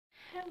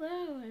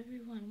Hello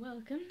everyone,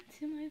 welcome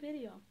to my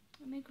video.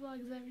 I make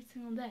vlogs every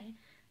single day.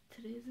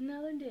 Today's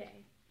another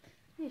day.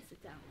 Let me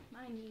sit down.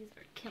 My knees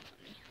are killing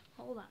me.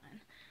 Hold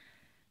on.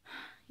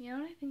 You know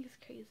what I think is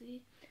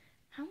crazy?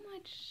 How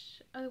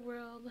much of the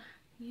world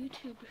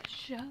YouTube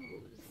shows.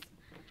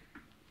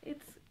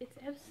 It's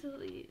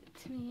absolutely,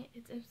 to me,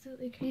 it's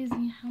absolutely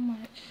crazy how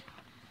much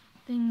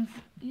things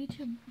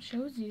YouTube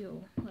shows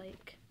you.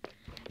 Like,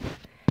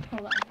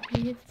 hold on.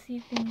 You get to see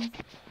things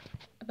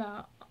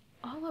about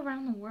all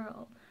around the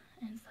world,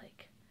 and it's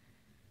like,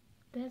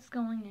 that's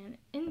going in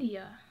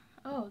India.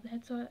 Oh,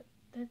 that's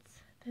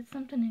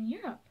something in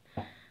Europe.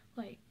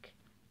 Like,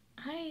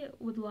 I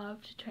would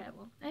love to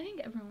travel. I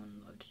think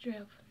everyone would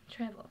love to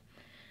travel.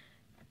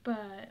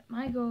 But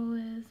my goal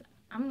is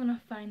I'm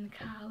gonna find the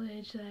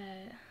college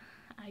that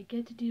I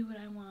get to do what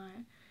I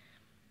want,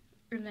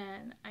 and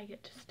then I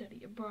get to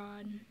study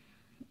abroad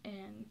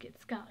and get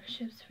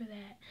scholarships for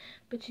that.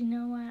 But you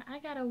know what? I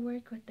gotta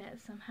work with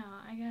that somehow.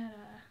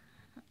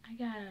 I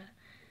gotta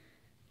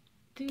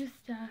do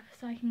stuff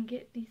so I can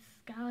get these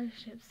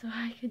scholarships so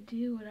I could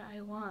do what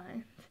I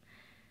want.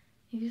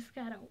 You just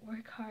gotta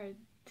work hard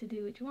to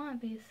do what you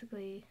want,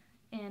 basically.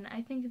 And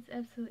I think it's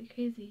absolutely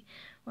crazy.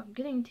 What I'm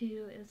getting to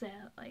is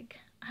that, like,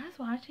 I was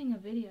watching a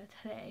video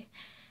today,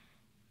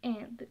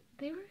 and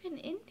they were in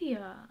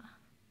India.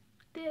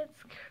 That's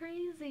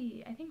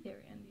crazy. I think they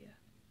were in India.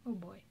 Oh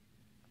boy.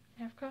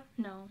 Africa?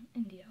 No,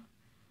 India.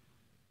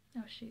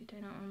 Oh shoot,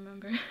 I don't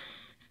remember.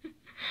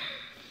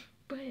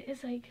 But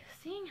it's like,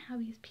 seeing how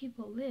these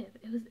people live,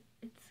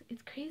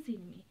 it's crazy to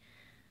me.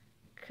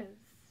 Because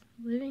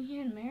living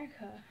here in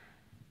America,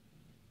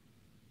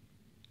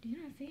 you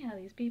don't see how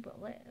these people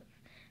live.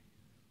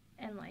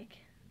 And like,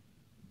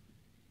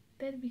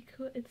 that'd be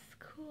cool. It's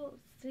cool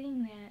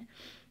seeing that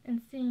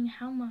and seeing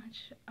how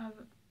much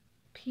of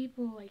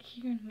people like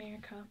here in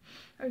America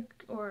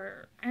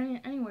or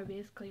anywhere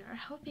basically are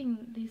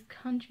helping these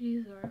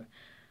countries or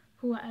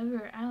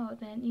whoever out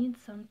that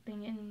needs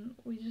something, and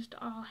we just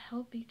all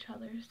help each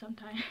other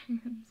sometimes.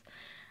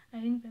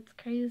 I think that's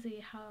crazy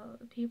how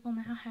people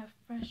now have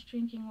fresh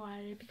drinking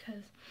water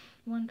because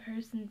one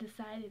person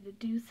decided to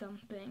do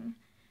something,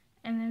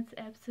 and that's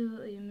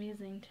absolutely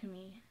amazing to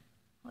me.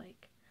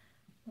 Like,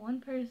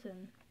 one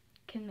person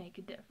can make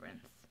a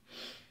difference.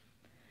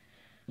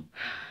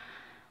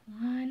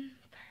 One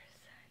person.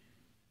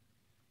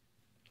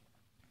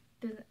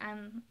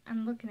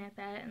 I'm looking at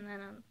that, and then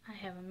I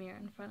have a mirror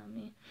in front of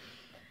me.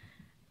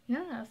 You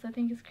know what else I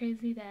think is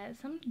crazy? That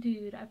some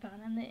dude I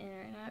found on the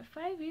internet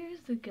 5 years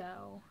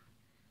ago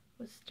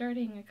was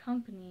starting a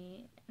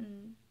company,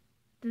 and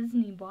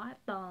Disney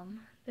bought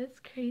them. That's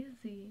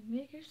crazy.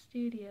 Maker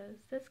Studios.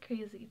 That's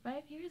crazy.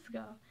 5 years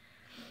ago.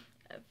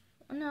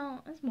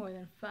 No, it's more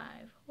than 5.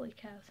 Holy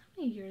cows.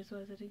 How many years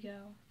was it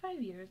ago?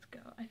 5 years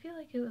ago. I feel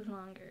like it was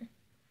longer.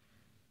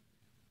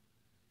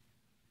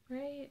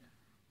 Right?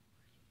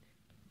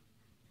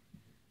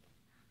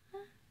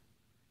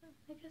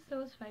 I guess it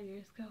was 5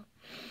 years ago.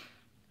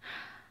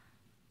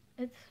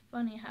 It's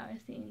funny how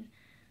I've seen,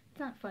 it's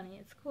not funny,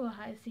 it's cool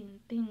how I've seen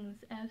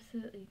things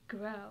absolutely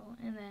grow,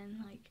 and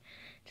then like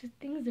just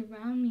things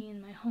around me in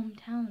my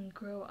hometown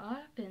grow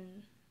up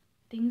and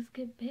things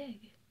get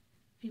big.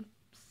 If you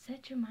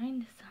set your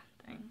mind to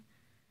something.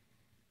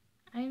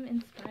 I'm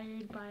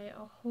inspired by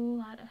a whole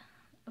lot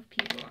of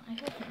people. I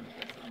hope I move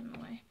this out of the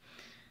way.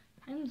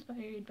 I'm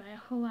inspired by a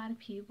whole lot of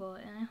people,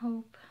 and I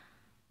hope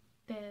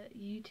that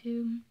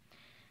YouTube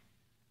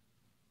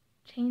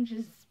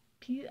changes.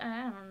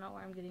 I don't know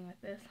where I'm getting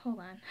with this. Hold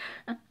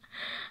on.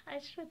 I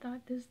should have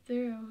thought this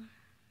through.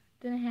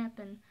 Didn't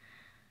happen.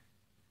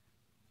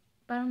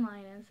 Bottom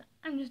line is,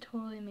 I'm just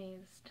totally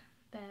amazed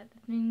that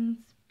the things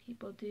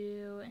people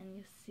do and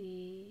you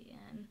see,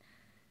 and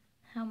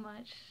how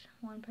much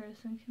one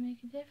person can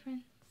make a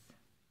difference.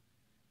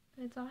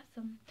 It's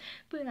awesome.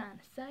 But on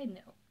a side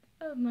note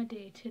of my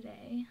day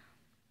today,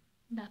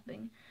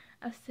 nothing.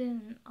 I was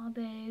sitting all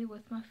day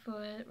with my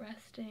foot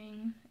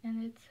resting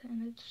in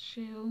its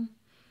shoe.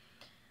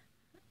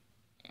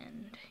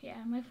 And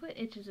yeah, my foot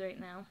itches right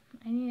now.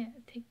 I need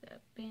to take the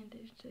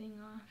bandage thing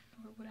off,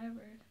 or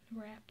whatever,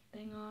 wrap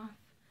thing off,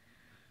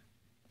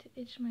 to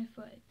itch my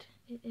foot.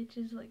 It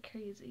itches like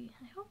crazy.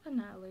 I hope I'm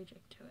not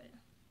allergic to it.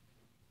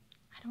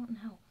 I don't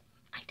know.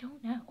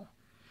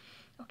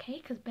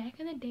 Okay, because back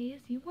in the days,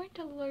 you weren't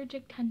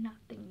allergic to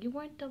nothing. You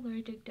weren't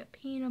allergic to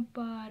peanut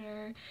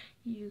butter.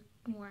 You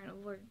weren't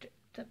allergic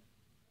to,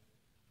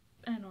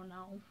 I don't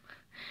know,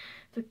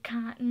 the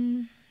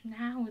cotton.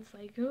 Now it's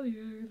like, oh,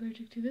 you're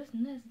allergic to this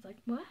and this. It's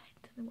like, what?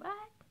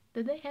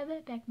 Did they have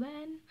that back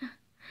then?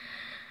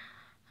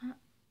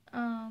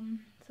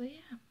 So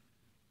yeah.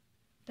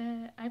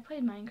 I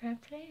played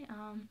Minecraft today.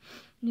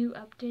 New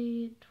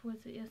update,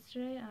 was it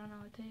yesterday? I don't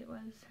know what day it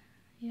was.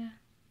 Yeah.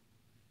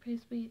 Pretty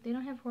sweet. They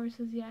don't have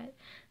horses yet.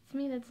 To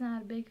me, that's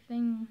not a big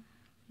thing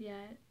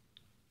yet.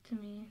 To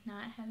me,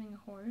 not having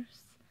a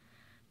horse.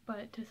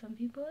 But to some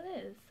people it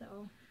is,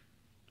 so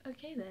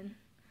okay then.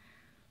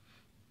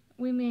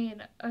 Me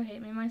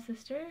and my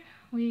sister,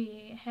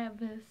 we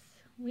have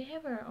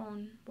our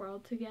own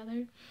world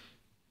together,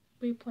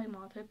 we play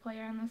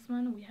multiplayer on this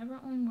one. We have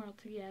our own world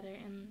together,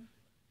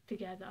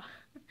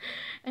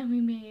 and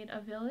we made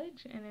a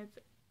village, and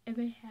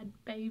they had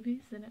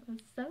babies, and it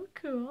was so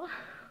cool.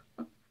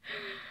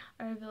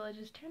 Our village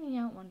is turning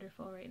out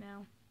wonderful right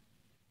now.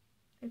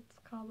 It's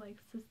called like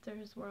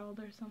Sister's World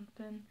or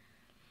something.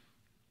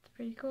 It's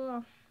pretty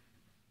cool.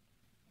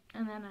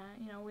 And then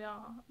you know, we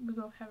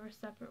both have our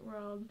separate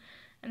world,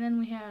 and then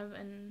we have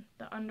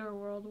the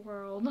underworld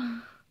world.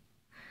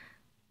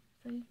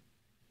 So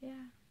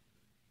yeah.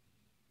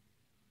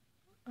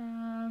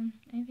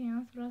 Anything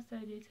else? What else did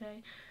I do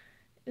today?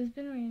 It's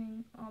been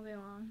raining all day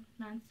long,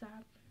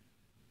 non-stop,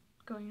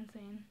 going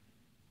insane.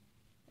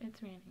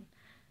 It's raining.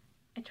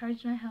 I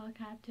charged my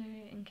helicopter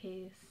in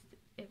case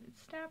if it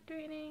stopped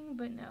raining,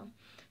 but no,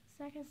 it's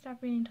not gonna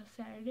stop raining until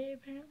Saturday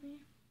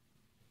apparently.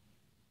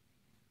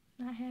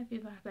 Not happy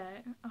about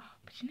that. Oh,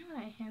 but you know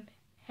what I am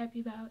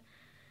happy about?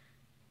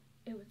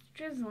 It was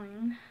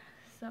drizzling,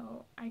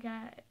 so I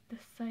got the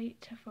site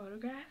to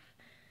photograph,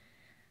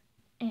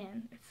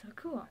 and it's so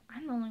cool.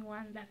 I'm the only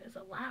one that is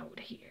allowed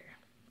here.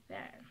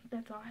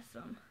 That's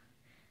awesome.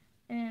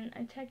 And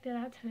I checked it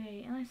out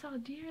today, and I saw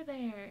deer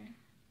there.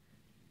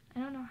 I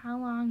don't know how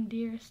long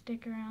deer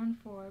stick around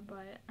for,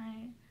 but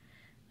I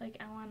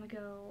want to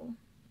go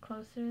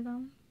closer to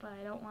them, but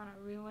I don't want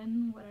to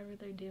ruin whatever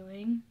they're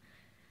doing.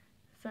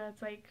 So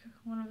it's like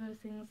one of those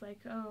things like,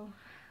 oh,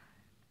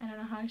 I don't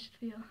know how I should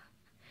feel.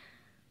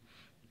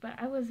 But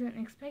I wasn't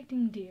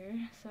expecting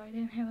deer, so I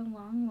didn't have a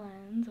long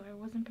lens, or I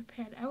wasn't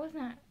prepared. I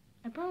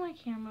brought my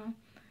camera,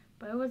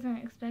 but I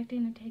wasn't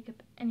expecting to take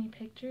up any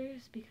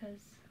pictures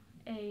because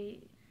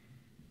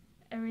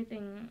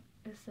everything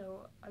is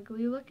so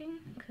ugly looking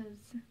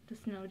because the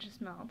snow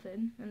just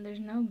melted and there's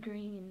no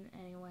green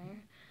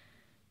anywhere,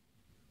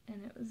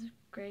 and it was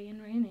gray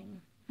and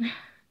raining.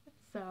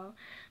 So,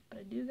 but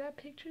I do got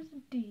pictures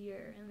of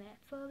deer, and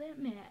that's all that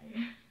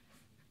matters.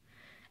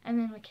 And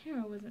then my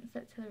camera wasn't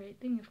set to the right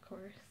thing, of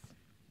course.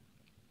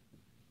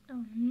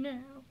 Oh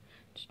no,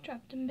 just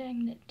dropped a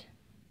magnet.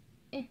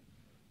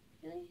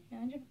 Really?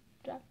 Now I just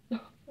dropped both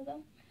of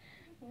them?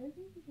 Why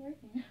isn't this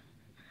working?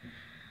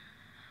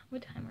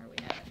 What time are we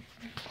at?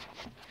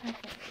 I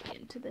can't get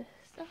into this.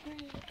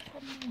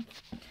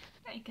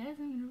 Alright guys,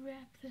 I'm gonna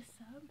wrap this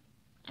up.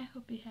 I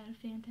hope you had a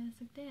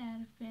fantastic day. I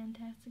had a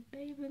fantastic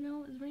day, even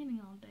though it was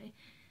raining all day.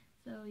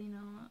 So, you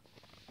know,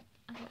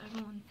 how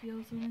everyone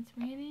feels when it's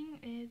raining,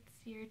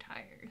 you're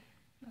tired.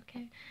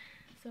 Okay?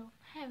 So,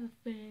 have a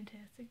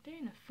fantastic day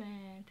and a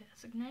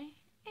fantastic night.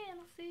 And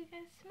I'll see you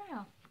guys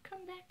tomorrow.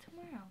 Come back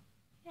tomorrow.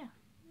 Yeah.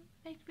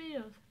 Make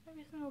videos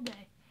every single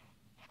day.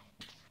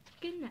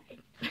 Good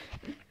night.